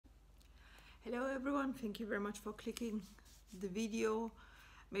Hello everyone, thank you very much for clicking the video.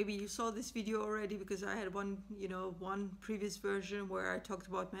 Maybe you saw this video already because I had one previous version where I talked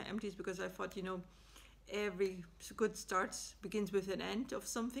about my empties, because I thought, every good start begins with an end of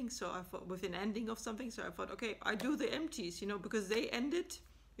something. So I thought with an ending of something. So I thought, okay, I do the empties, because they ended,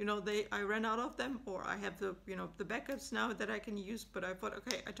 I ran out of them, or I have the backups now that I can use. But I thought,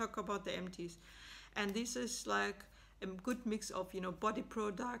 okay, I talk about the empties, and this is like a good mix of body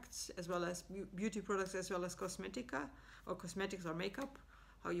products as well as beauty products as well as cosmetica or cosmetics or makeup,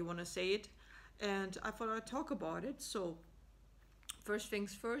 how you want to say it. And I thought I'd talk about it. So first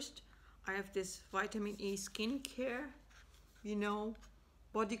things first, I have this vitamin E skincare,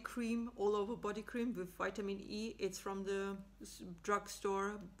 body cream, all over body cream with vitamin E. It's from the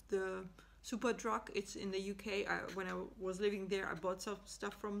drugstore, the Super Drug. It's in the UK. When I was living there, I bought some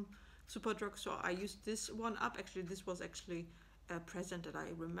stuff from Superdrug, so I used this one up. Actually, this was actually a present that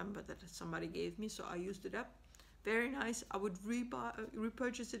I remember that somebody gave me, so I used it up. Very nice. I would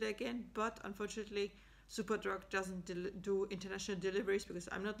repurchase it again, but unfortunately Superdrug doesn't do international deliveries because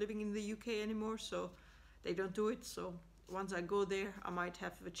I'm not living in the UK anymore, so they don't do it. So once I go there, I might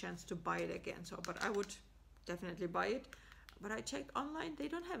have a chance to buy it again. So, but I would definitely buy it. But I checked online, they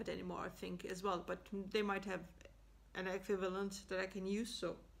don't have it anymore, I think, as well, but they might have an equivalent that I can use.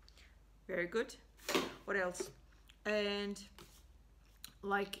 So very good. What else? And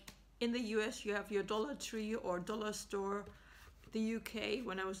like in the US, you have your Dollar Tree or Dollar Store. The UK,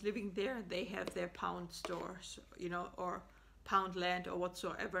 when I was living there, they have their pound stores, or Poundland or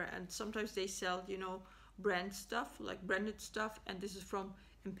whatsoever. And sometimes they sell, brand stuff, like branded stuff. And this is from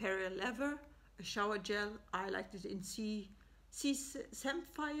Imperial Leather, a shower gel. I liked it in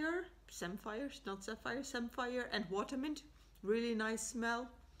Samphire, not Sapphire, Samphire and Watermint. Really nice smell.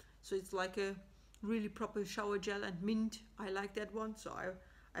 So it's like a really proper shower gel and mint. I like that one. So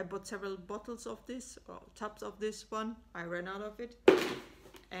I bought several bottles of this, or tubs of this one. I ran out of it.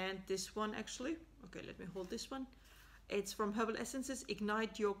 And this one actually. Okay, let me hold this one. It's from Herbal Essences,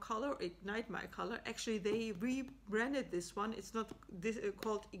 Ignite Your Color, Ignite My Color. Actually, they rebranded this one. It's not this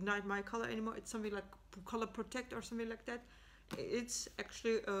called Ignite My Color anymore. It's something like Color Protect or something like that. It's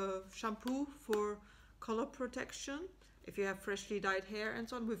actually a shampoo for color protection if you have freshly dyed hair and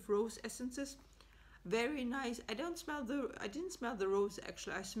so on, with rose essences. Very nice. I didn't smell the rose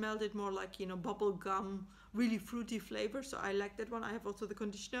actually. I smelled it more like, bubble gum, really fruity flavor. So I like that one. I have also the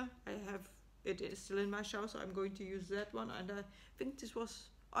conditioner. It is still in my shower, so I'm going to use that one. And I think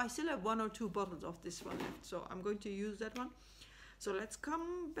I still have 1 or 2 bottles of this one left, so I'm going to use that one. So let's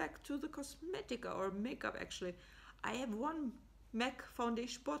come back to the cosmetica or makeup. Actually, I have one MAC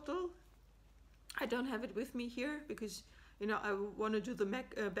foundation bottle. I don't have it with me here because I want to do the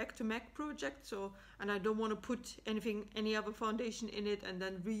back to MAC project, so, and I don't want to put any other foundation in it and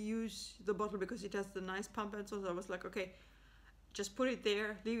then reuse the bottle because it has the nice pump. And so I was like, okay, just put it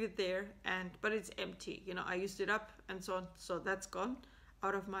there, leave it there, but it's empty. I used it up and so on, so that's gone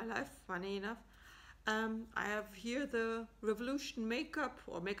out of my life, funny enough. I have here the Revolution Makeup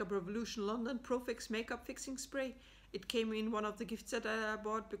or Makeup Revolution London Pro Fix Makeup Fixing Spray. It came in one of the gift sets that I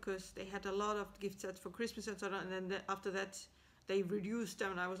bought because they had a lot of gift sets for Christmas and so on. And then after that, they reduced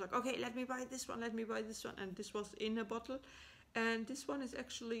them. And I was like, okay, let me buy this one, And this was in a bottle. And this one is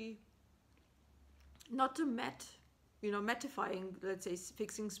actually not a matte, mattifying, let's say,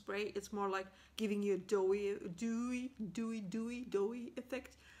 fixing spray. It's more like giving you a dewy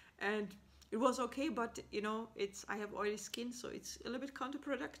effect. And it was okay, but I have oily skin, so it's a little bit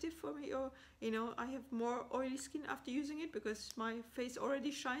counterproductive for me. Or I have more oily skin after using it because my face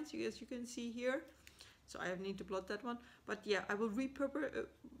already shines, as you can see here. So I need to blot that one. But yeah, I will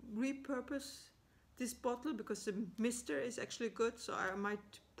repurpose this bottle because the mister is actually good. So I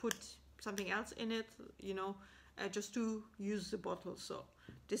might put something else in it, just to use the bottle. So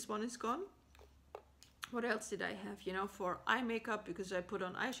this one is gone. What else did I have? For eye makeup, because I put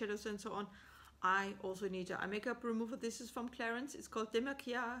on eyeshadows and so on, I also need an eye makeup remover. This is from Clarins. It's called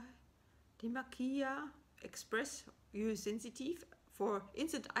Demaquilla Express UV Sensitive for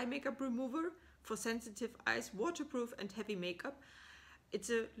instant eye makeup remover for sensitive eyes, waterproof and heavy makeup. It's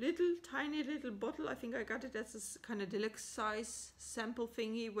a tiny little bottle. I think I got it as a kind of deluxe size sample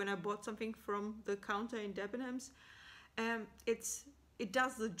thingy when I bought something from the counter in Debenhams. It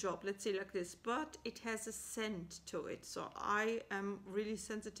does the job, let's say like this, but it has a scent to it. So I am really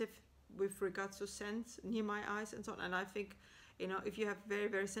sensitive with regards to scents near my eyes and so on. And I think, if you have very,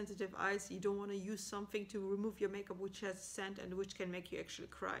 very sensitive eyes, you don't want to use something to remove your makeup which has scent and which can make you actually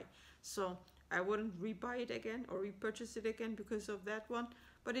cry. So I wouldn't rebuy it again or repurchase it again because of that one.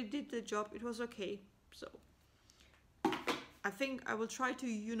 But it did the job. It was okay. So I think I will try to,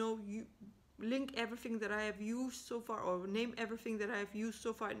 link everything that I have used so far, or name everything that I have used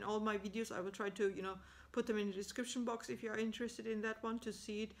so far in all my videos. I will try to, you know, put them in the description box if you are interested in that one to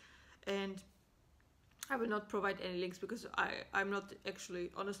see it. And I will not provide any links because I'm not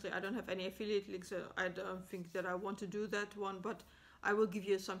actually, honestly, I don't have any affiliate links. So I don't think that I want to do that one, but I will give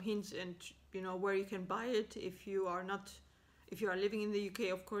you some hints and, you know, where you can buy it if you are not, if you are living in the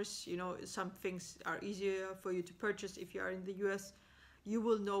UK. Of course, you know, some things are easier for you to purchase. If you are in the US, you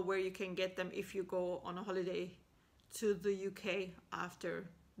will know where you can get them if you go on a holiday to the UK after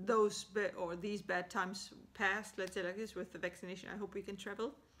those these bad times passed, let's say like this, with the vaccination. I hope we can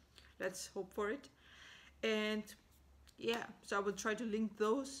travel. Let's hope for it. And yeah, so I will try to link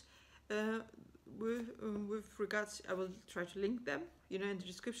those with regards, I will try to link them, you know, in the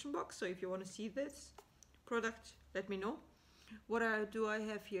description box. So if you want to see this product, let me know. What do I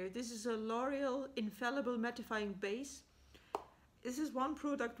have here? This is a L'Oreal Infallible Mattifying Base. This is one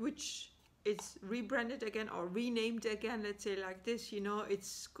product which is rebranded again or renamed again, let's say like this, you know.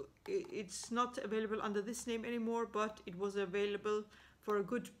 It's not available under this name anymore, but it was available for a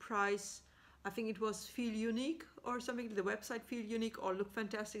good price. I think it was Feel Unique or something, the website Feel Unique or Look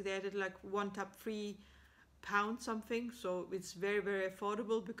Fantastic. They added like one tub £3 something, so it's very, very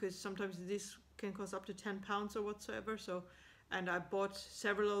affordable, because sometimes this can cost up to £10 or whatsoever. So, and I bought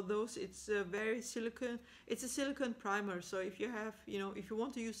several of those. It's a very silicone, it's a silicone primer. So if you have, you know, if you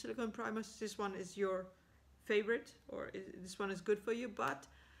want to use silicone primers, this one is your favorite, or this one is good for you. But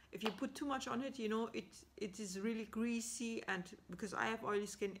if you put too much on it, you know, it is really greasy, and because I have oily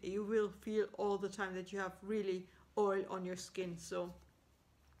skin, you will feel all the time that you have really oil on your skin. So,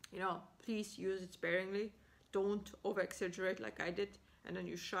 you know, please use it sparingly. Don't over exaggerate like I did, and then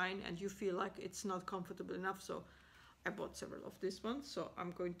you shine and you feel like it's not comfortable enough. So I bought several of these ones, so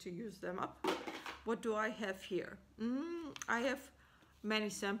I'm going to use them up. What do I have here? I have many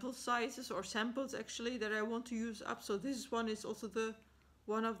sample sizes, or samples actually, that I want to use up. So this one is also the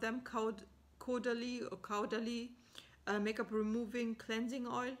one of them, Caudalie makeup removing cleansing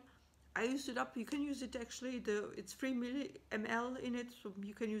oil. I used it up. You can use it actually, it's 3 ml in it, so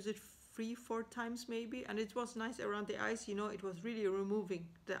you can use it 3-4 times maybe. And it was nice around the eyes, you know, it was really removing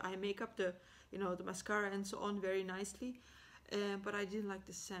the eye makeup, the, you know, the mascara and so on very nicely. But I didn't like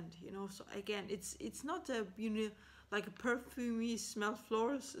the scent, you know. So again, it's not a, you know, like a perfumey smell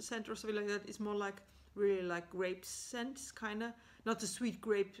floral scent or something like that. It's more like really like grape scent, kind of. Not the sweet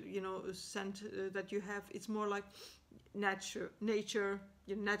grape, you know, scent that you have. It's more like nature,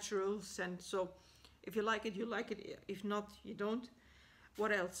 your natural scent. So if you like it, you like it. If not, you don't.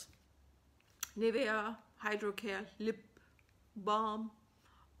 What else? Nivea Hydro Care Lip Balm,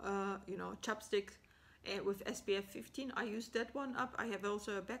 you know, chapstick with SPF 15. I used that one up. I have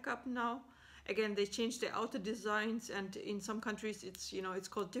also a backup now. Again, they changed the outer designs, and in some countries it's, you know, it's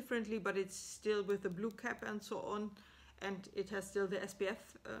called differently, but it's still with the blue cap and so on. And it has still the SPF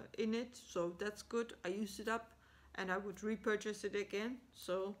in it, so that's good. I used it up, and I would repurchase it again.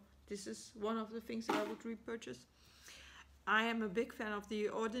 So this is one of the things that I would repurchase. I am a big fan of the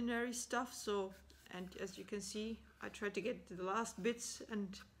Ordinary stuff, so, and as you can see, I tried to get the last bits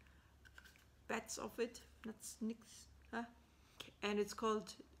and bats of it. That's nix, huh? And it's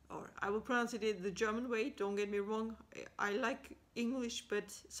called, or I will pronounce it the German way, don't get me wrong. I like English,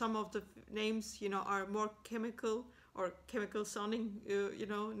 but some of the names, you know, are more chemical or chemical sounding, you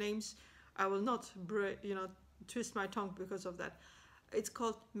know, names. I will not, you know, twist my tongue because of that. It's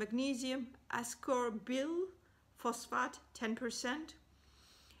called Magnesium Ascorbyl Phosphate 10%,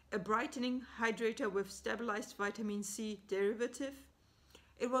 a brightening hydrator with stabilized vitamin C derivative.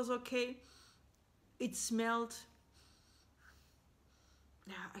 It was okay. It smelled,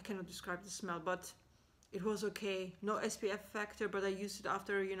 yeah, I cannot describe the smell, but it was okay. No SPF factor, but I used it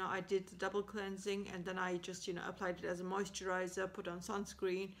after, you know, I did the double cleansing, and then I just, you know, applied it as a moisturizer, put on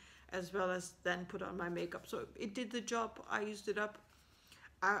sunscreen, as well as then put on my makeup. So it did the job. I used it up.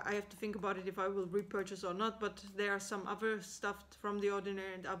 I have to think about it if I will repurchase or not, but there are some other stuff from The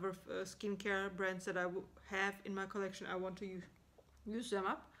Ordinary and other skincare brands that I have in my collection. I want to use them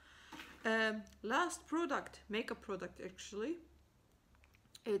up. Last product, makeup product actually.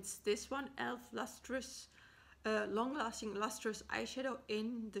 It's this one, e.l.f. Lustrous, long-lasting lustrous eyeshadow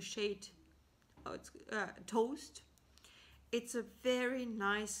in the shade, Toast. It's a very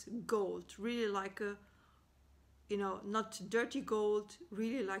nice gold, really like a, you know, not dirty gold,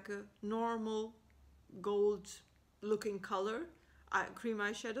 really like a normal gold looking color, cream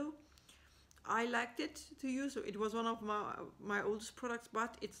eyeshadow. I liked it to use. It was one of my oldest products,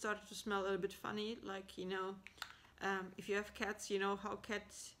 but it started to smell a little bit funny, like, you know, if you have cats, you know how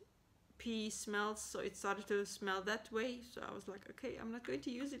cats pea smells, so it started to smell that way. So I was like, okay, I'm not going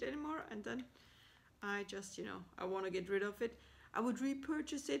to use it anymore. And then I just, I want to get rid of it. I would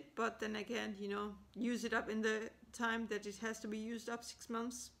repurchase it, but then again, use it up in the time that it has to be used up, 6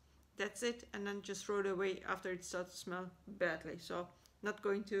 months. That's it, and then just throw it away after it starts to smell badly. So not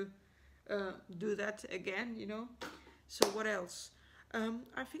going to do that again, So what else?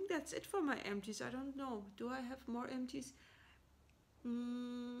 I think that's it for my empties. I don't know. Do I have more empties?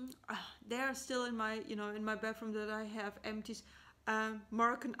 They are still in my, in my bathroom that I have empties.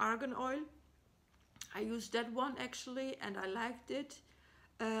 Moroccan argan oil. I used that one actually, and I liked it.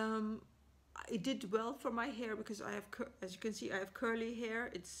 It did well for my hair because I have, as you can see, I have curly hair.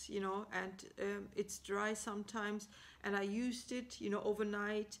 It's, and it's dry sometimes. And I used it,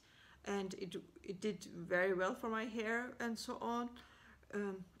 overnight, and it did very well for my hair and so on.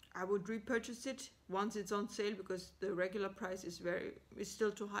 I would repurchase it once it's on sale because the regular price is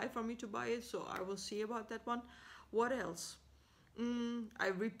still too high for me to buy it. So I will see about that one. What else? I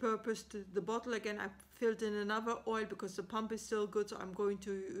repurposed the bottle again. I filled in another oil because the pump is still good, so I'm going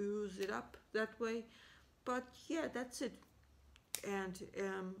to use it up that way. But yeah, that's it. And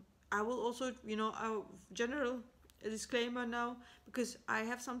I will also, a general disclaimer now, because I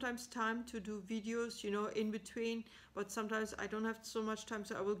have sometimes time to do videos, in between, but sometimes I don't have so much time.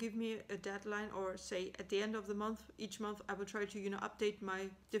 So I will give me a deadline, or say at the end of the month, each month I will try to, update my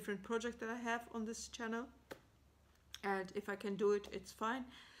different projects that I have on this channel. And if I can do it, it's fine.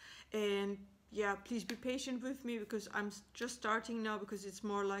 And yeah, please be patient with me because I'm just starting now, because it's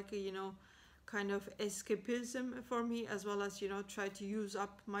more like a, kind of escapism for me, as well as, try to use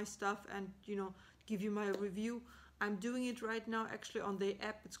up my stuff and, give you my review. I'm doing it right now actually on the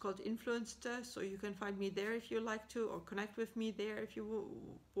app. It's called Influenster, so you can find me there if you like to, or connect with me there if you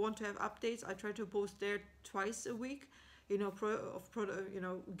want to have updates. I try to post there twice a week,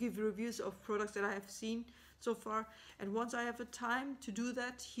 give reviews of products that I have seen so far. And once I have a time to do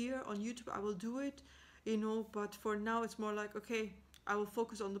that here on YouTube, I will do it, but for now it's more like, okay, I will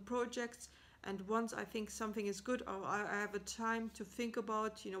focus on the projects, and once I think something is good, or I have a time to think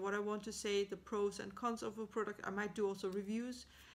about, what I want to say, the pros and cons of a product, I might do also reviews,